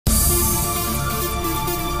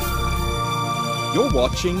You're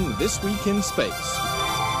watching This Week in Space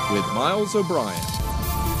with Miles O'Brien.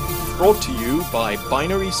 Brought to you by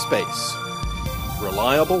Binary Space.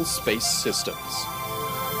 Reliable space systems.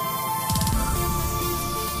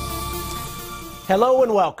 Hello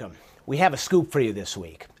and welcome. We have a scoop for you this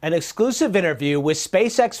week. An exclusive interview with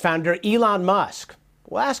SpaceX founder Elon Musk.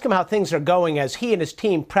 We'll ask him how things are going as he and his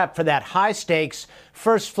team prep for that high-stakes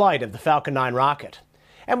first flight of the Falcon 9 rocket.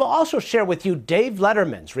 And we'll also share with you Dave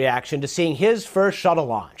Letterman's reaction to seeing his first shuttle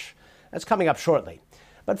launch. That's coming up shortly.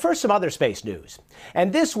 But first, some other space news.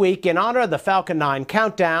 And this week, in honor of the Falcon 9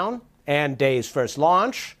 countdown and Dave's first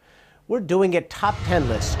launch, we're doing it top 10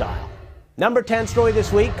 list style. Number 10 story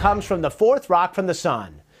this week comes from the fourth rock from the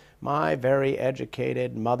sun. My very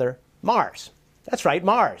educated mother, Mars. That's right,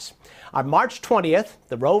 Mars. On March 20th,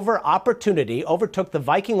 the rover Opportunity overtook the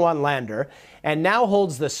Viking 1 lander and now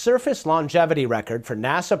holds the surface longevity record for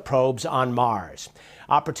NASA probes on Mars.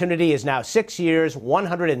 Opportunity is now 6 years,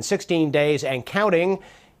 116 days, and counting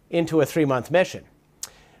into a 3-month mission.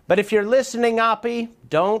 But if you're listening, Oppie,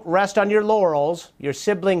 don't rest on your laurels. Your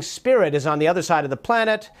sibling Spirit is on the other side of the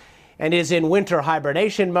planet and is in winter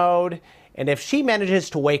hibernation mode. And if she manages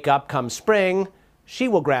to wake up come spring, she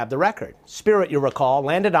will grab the record. Spirit, you recall,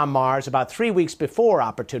 landed on Mars about 3 weeks before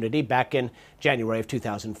Opportunity back in January of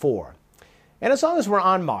 2004. And as long as we're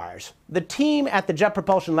on Mars, the team at the Jet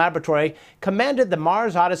Propulsion Laboratory commanded the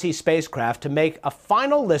Mars Odyssey spacecraft to make a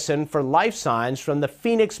final listen for life signs from the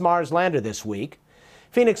Phoenix Mars lander this week.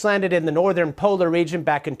 Phoenix landed in the northern polar region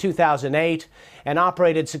back in 2008 and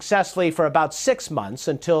operated successfully for about 6 months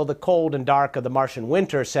until the cold and dark of the Martian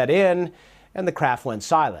winter set in and the craft went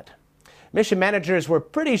silent. Mission managers were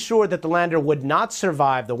pretty sure that the lander would not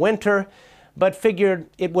survive the winter, but figured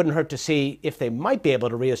it wouldn't hurt to see if they might be able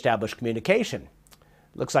to reestablish communication.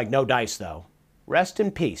 Looks like no dice, though. Rest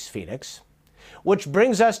in peace, Phoenix. Which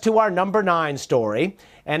brings us to our number 9 story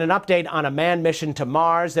and an update on a manned mission to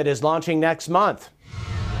Mars that is launching next month.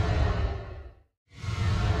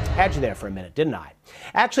 Had you there for a minute, didn't I?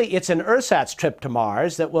 Actually, it's an ersatz trip to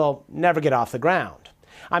Mars that will never get off the ground.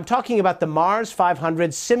 I'm talking about the Mars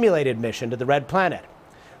 500 simulated mission to the Red Planet.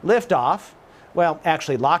 Liftoff, well,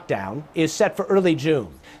 actually lockdown, is set for early June.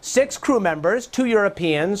 6 crew members, 2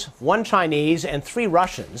 Europeans, 1 Chinese, and 3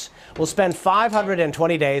 Russians will spend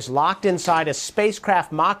 520 days locked inside a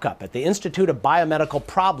spacecraft mock-up at the Institute of Biomedical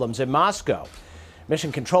Problems in Moscow.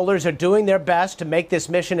 Mission controllers are doing their best to make this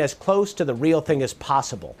mission as close to the real thing as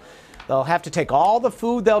possible. They'll have to take all the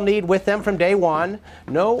food they'll need with them from day one.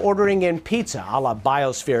 No ordering in pizza a la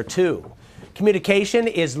Biosphere 2. Communication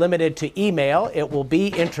is limited to email. It will be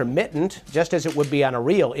intermittent, just as it would be on a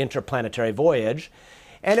real interplanetary voyage.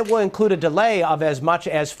 And it will include a delay of as much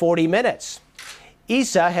as 40 minutes.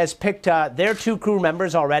 ESA has picked their 2 crew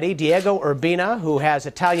members already, Diego Urbina, who has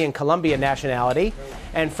Italian-Colombian nationality,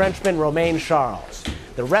 and Frenchman Romain Charles.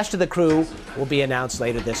 The rest of the crew will be announced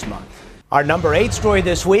later this month. Our number 8 story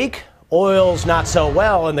this week, oil's not so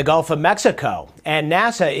well in the Gulf of Mexico, and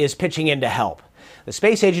NASA is pitching in to help. The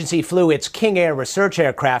space agency flew its King Air research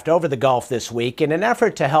aircraft over the Gulf this week in an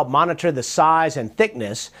effort to help monitor the size and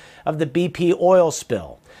thickness of the BP oil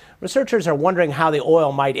spill. Researchers are wondering how the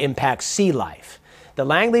oil might impact sea life. The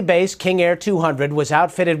Langley-based King Air 200 was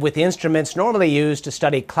outfitted with instruments normally used to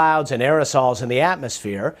study clouds and aerosols in the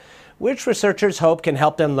atmosphere, which researchers hope can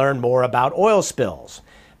help them learn more about oil spills.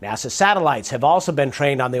 NASA satellites have also been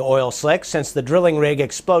trained on the oil slick since the drilling rig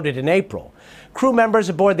exploded in April. Crew members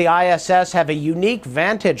aboard the ISS have a unique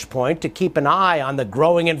vantage point to keep an eye on the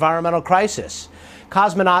growing environmental crisis.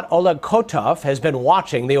 Cosmonaut Oleg Kotov has been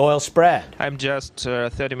watching the oil spread. I'm just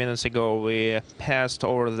 30 minutes ago, we passed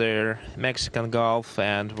over the Mexican Gulf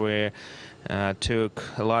and we took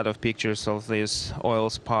a lot of pictures of this oil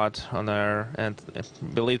spot on our, and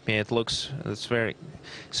believe me, it's very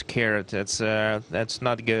scared. That's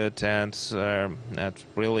not good, and that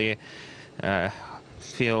really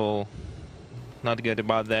feel not good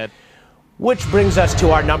about that. Which brings us to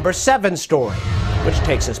our number 7 story, which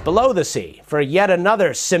takes us below the sea. For yet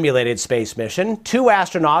another simulated space mission, 2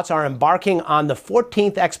 astronauts are embarking on the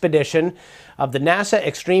 14th expedition of the NASA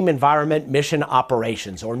Extreme Environment Mission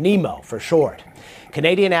Operations, or NEMO for short.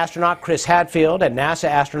 Canadian astronaut Chris Hadfield and NASA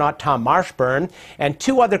astronaut Tom Marshburn and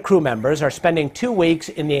 2 other crew members are spending 2 weeks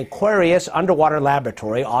in the Aquarius underwater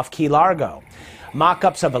laboratory off Key Largo.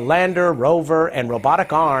 Mock-ups of a lander, rover, and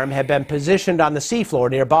robotic arm have been positioned on the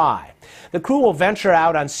seafloor nearby. The crew will venture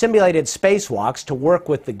out on simulated spacewalks to work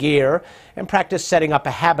with the gear and practice setting up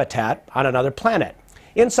a habitat on another planet.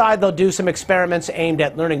 Inside, they'll do some experiments aimed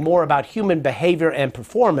at learning more about human behavior and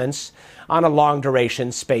performance on a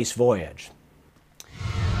long-duration space voyage.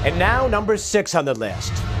 And now, number 6 on the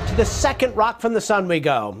list. To the second rock from the sun we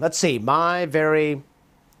go. Let's see,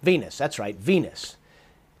 Venus. That's right, Venus.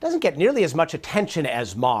 Doesn't get nearly as much attention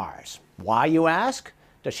as Mars. Why, you ask?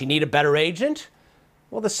 Does she need a better agent?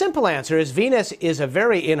 Well, the simple answer is Venus is a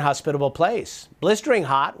very inhospitable place. Blistering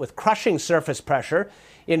hot with crushing surface pressure.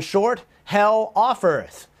 In short, hell off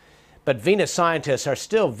Earth. But Venus scientists are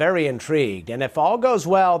still very intrigued, and if all goes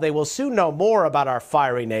well, they will soon know more about our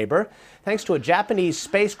fiery neighbor, thanks to a Japanese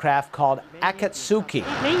spacecraft called Akatsuki.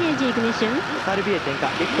 Main engine ignition. SRB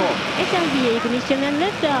ignition and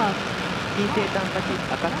liftoff. 近星探査機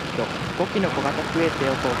アカツキと5機の小型クエーテ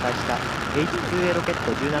を搭載した H2A ロケッ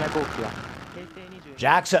ト17号機は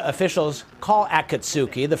JAXA officials call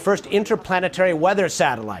Akatsuki the first interplanetary weather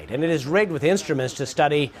satellite, and it is rigged with instruments to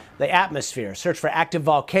study the atmosphere, search for active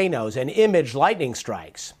volcanoes, and image lightning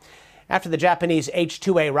strikes. After the Japanese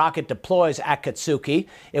H2A rocket deploys Akatsuki,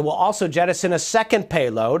 it will also jettison a second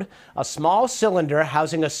payload, a small cylinder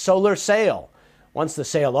housing a solar sail. Once the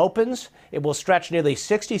sail opens, it will stretch nearly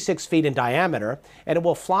 66 feet in diameter, and it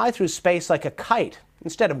will fly through space like a kite.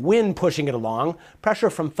 Instead of wind pushing it along, pressure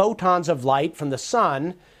from photons of light from the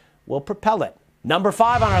sun will propel it. Number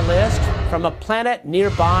 5 on our list, from a planet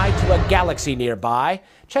nearby to a galaxy nearby,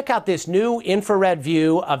 check out this new infrared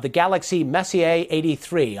view of the galaxy Messier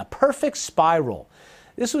 83, a perfect spiral.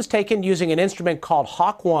 This was taken using an instrument called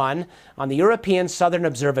Hawk 1 on the European Southern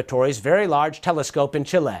Observatory's very large telescope in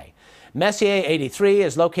Chile. Messier 83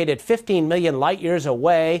 is located 15 million light years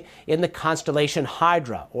away in the constellation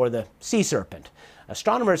Hydra, or the sea serpent.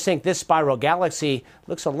 Astronomers think this spiral galaxy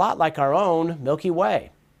looks a lot like our own Milky Way.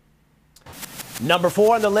 Number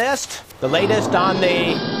 4 on the list, the latest on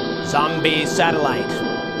the zombie satellite,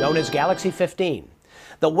 known as Galaxy 15.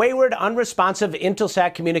 The wayward, unresponsive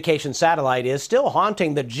Intelsat communication satellite is still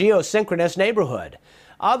haunting the geosynchronous neighborhood.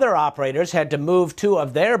 Other operators had to move 2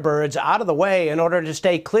 of their birds out of the way in order to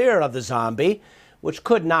stay clear of the zombie, which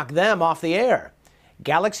could knock them off the air.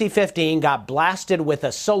 Galaxy 15 got blasted with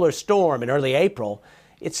a solar storm in early April.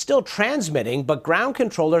 It's still transmitting, but ground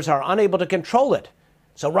controllers are unable to control it.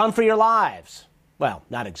 So run for your lives. Well,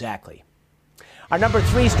 not exactly. Our number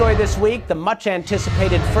 3 story this week, the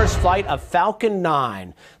much-anticipated first flight of Falcon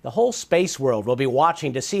 9. The whole space world will be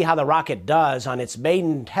watching to see how the rocket does on its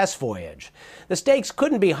maiden test voyage. The stakes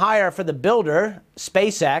couldn't be higher for the builder,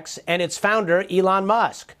 SpaceX, and its founder, Elon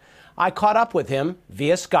Musk. I caught up with him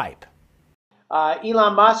via Skype.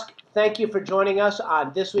 Elon Musk, thank you for joining us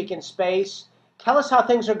on This Week in Space. Tell us how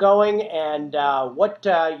things are going and what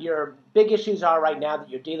your big issues are right now that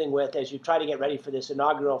you're dealing with as you try to get ready for this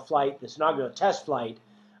inaugural flight, this inaugural test flight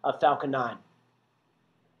of Falcon 9.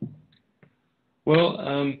 Well,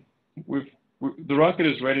 the rocket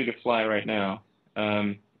is ready to fly right now.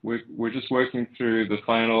 We're just working through the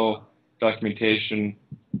final documentation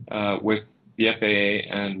with the FAA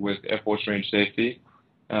and with Air Force Range Safety.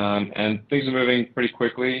 And things are moving pretty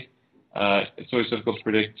quickly. It's always difficult to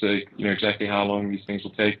predict, exactly how long these things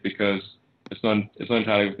will take because it's not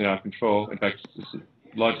entirely within our control. In fact, it's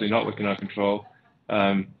largely not within our control.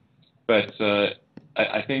 But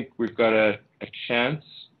I think we've got a chance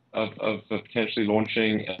of potentially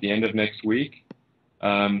launching at the end of next week.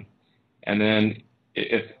 And then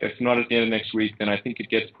if not at the end of next week, then I think it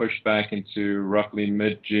gets pushed back into roughly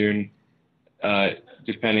mid-June,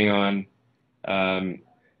 depending on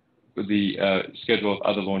the schedule of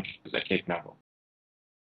other launches at Cape Canaveral.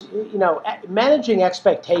 Managing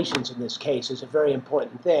expectations in this case is a very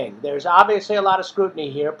important thing. There's obviously a lot of scrutiny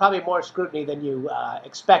here, probably more scrutiny than you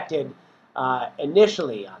expected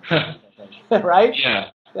initially on this, right? Yeah.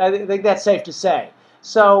 I think that's safe to say.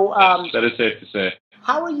 So that is safe to say.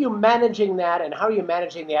 How are you managing that, and how are you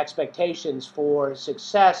managing the expectations for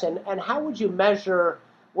success, and how would you measure,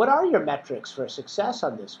 what are your metrics for success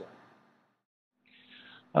on this one?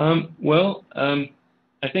 I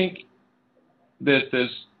think that this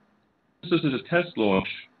is a test launch.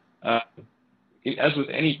 As with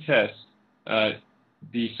any test,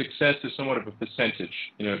 the success is somewhat of a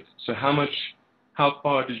percentage. So how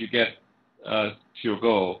far did you get to your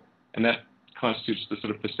goal, and that constitutes the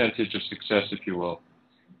sort of percentage of success, if you will.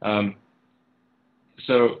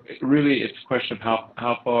 So really, it's a question of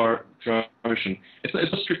how far through motion. It's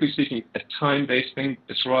not strictly speaking a time-based thing.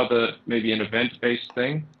 It's rather maybe an event-based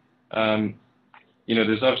thing.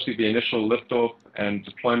 There's obviously the initial liftoff and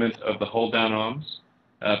deployment of the hold-down arms,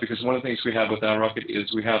 because one of the things we have with our rocket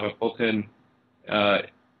is we have a built-in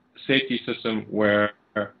safety system where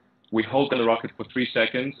we hold down the rocket for 3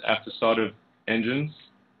 seconds after start of engines,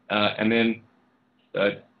 and then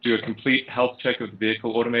do a complete health check of the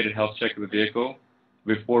vehicle, automated health check of the vehicle,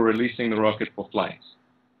 before releasing the rocket for flight.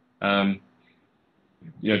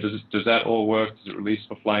 does that all work? Does it release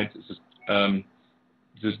for flight? Does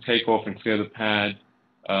it take off and clear the pad?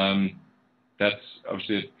 That's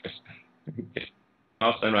obviously a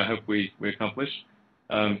milestone I hope we accomplish.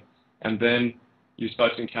 And then you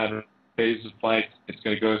start to encounter phases of flight. It's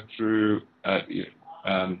going to go through the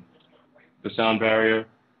sound barrier.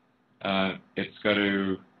 It's got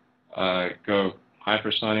to go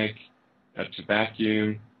hypersonic to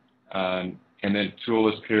vacuum. And then through all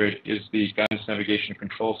this period is the guidance navigation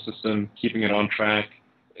control system, keeping it on track.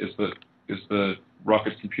 Is the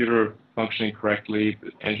rocket computer functioning correctly?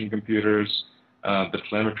 The engine computers, the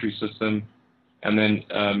telemetry system, and then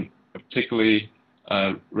a particularly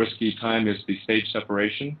risky time is the stage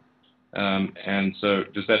separation. And so,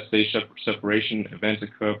 does that stage separation event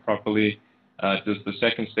occur properly? Does the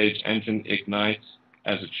second stage engine ignite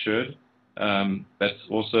as it should? That's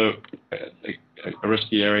also a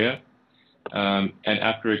risky area. And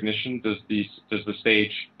after ignition, does the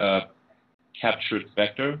stage capture its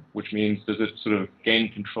vector, which means does it sort of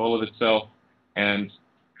gain control of itself and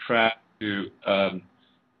track to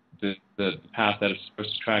the path that it's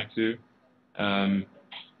supposed to track to? And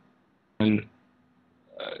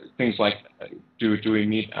things like do we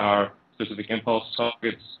meet our specific impulse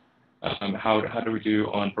targets? How do we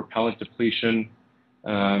do on propellant depletion?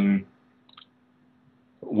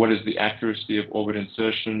 What is the accuracy of orbit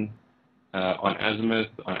insertion? On azimuth,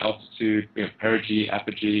 on altitude, perigee,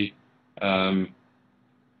 apogee, and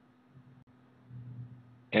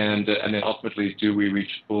then ultimately, do we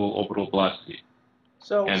reach full orbital velocity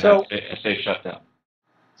and have a safe shutdown?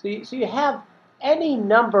 So you have any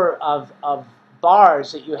number of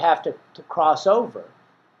bars that you have to cross over,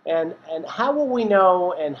 and how will we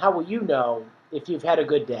know, and how will you know if you've had a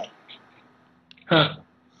good day?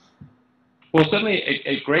 Well, certainly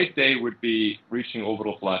a great day would be reaching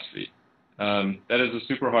orbital velocity. That is a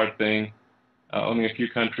super hard thing. Only a few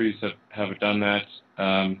countries have done that.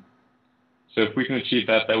 So if we can achieve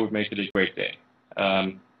that, that would make it a great day.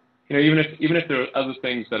 Even if there are other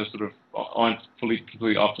things that are sort of aren't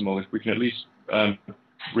completely optimal, if we can at least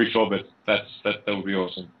reach orbit, that would be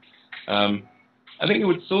awesome. I think it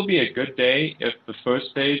would still be a good day if the first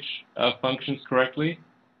stage functions correctly,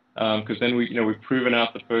 because then we've proven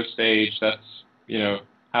out the first stage. That's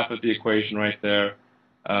half of the equation right there.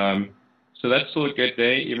 So that's still a good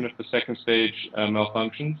day, even if the second stage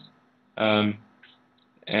malfunctions.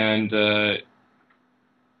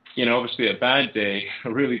 Obviously a bad day,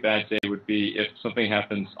 a really bad day would be if something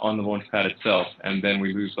happens on the launch pad itself, and then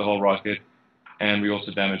we lose the whole rocket, and we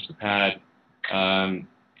also damage the pad,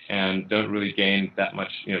 and don't really gain that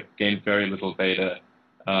much, gain very little data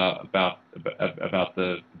about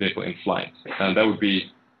the vehicle in flight. That would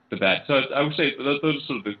be the bad. So I would say those are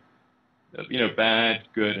sort of the, bad,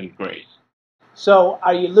 good, and great. So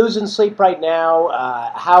are you losing sleep right now?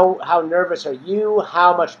 How nervous are you?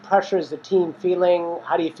 How much pressure is the team feeling?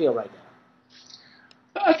 How do you feel right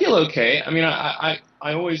now? I feel okay. I mean, I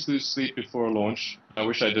always lose sleep before a launch. I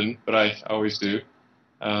wish I didn't, but I always do.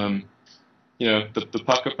 The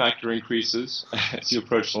pucker factor increases as you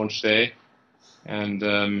approach launch day, and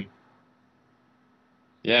I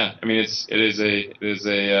mean, it is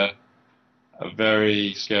a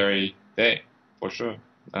very scary day for sure.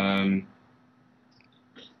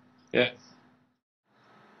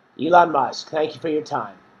 Elon Musk, thank you for your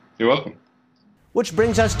time. You're welcome. Which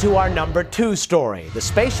brings us to our number 2 story. The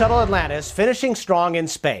Space Shuttle Atlantis finishing strong in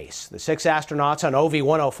space. The 6 astronauts on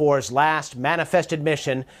OV-104's last manifested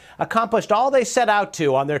mission accomplished all they set out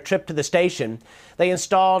to on their trip to the station. They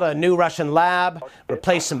installed a new Russian lab,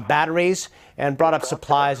 replaced some batteries, and brought up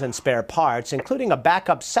supplies and spare parts, including a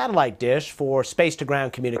backup satellite dish for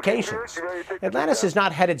space-to-ground communications. Atlantis is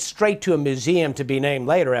not headed straight to a museum to be named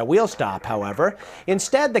later at Wheel Stop, however.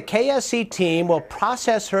 Instead, the KSC team will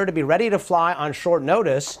process her to be ready to fly on short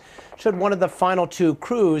notice should one of the final 2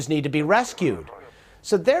 crews need to be rescued.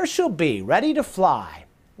 So there she'll be, ready to fly.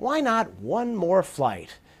 Why not one more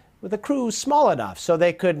flight, with a crew small enough so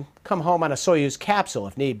they could come home on a Soyuz capsule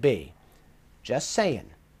if need be? Just saying.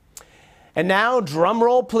 And now, drum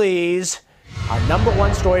roll please, our number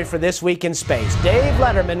 1 story for This Week in Space. Dave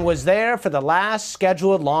Letterman was there for the last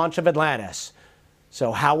scheduled launch of Atlantis.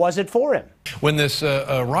 So how was it for him? When this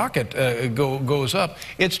rocket goes up,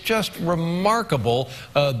 it's just remarkable,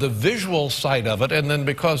 the visual side of it. And then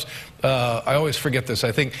because I always forget this,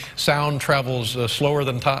 I think sound travels slower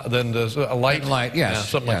than a light.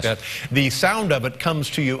 Something like that. The sound of it comes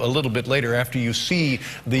to you a little bit later after you see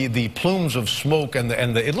the plumes of smoke and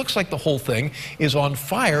it looks like the whole thing is on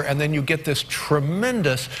fire, and then you get this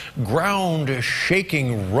tremendous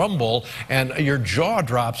ground-shaking rumble, and your jaw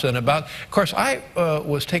drops. And of course, I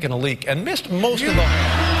was taking a leak, and missed most of the...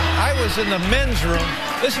 I was in the men's room.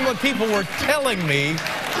 This is what people were telling me.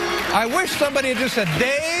 I wish somebody had just said,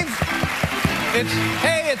 Dave,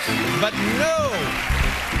 but no.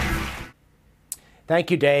 Thank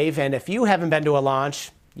you, Dave. And if you haven't been to a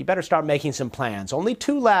launch, you better start making some plans. Only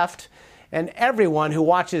 2 left, and everyone who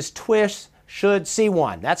watches TWIS should see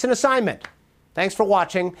one. That's an assignment. Thanks for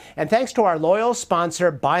watching, and thanks to our loyal sponsor,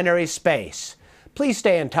 Binary Space. Please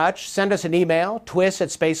stay in touch. Send us an email,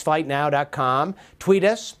 twis@spaceflightnow.com. Tweet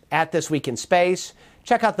us @thisweekinspace.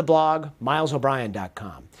 Check out the blog,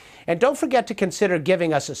 milesobrien.com. And don't forget to consider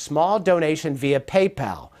giving us a small donation via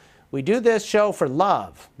PayPal. We do this show for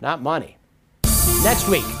love, not money. Next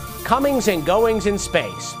week, comings and goings in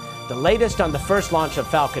space. The latest on the first launch of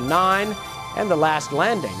Falcon 9 and the last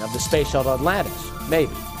landing of the Space Shuttle Atlantis,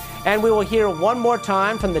 maybe. And we will hear one more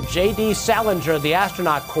time from the J.D. Salinger of the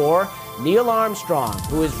Astronaut Corps, Neil Armstrong,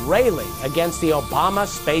 who is railing against the Obama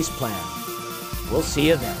space plan. We'll see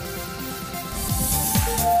you then.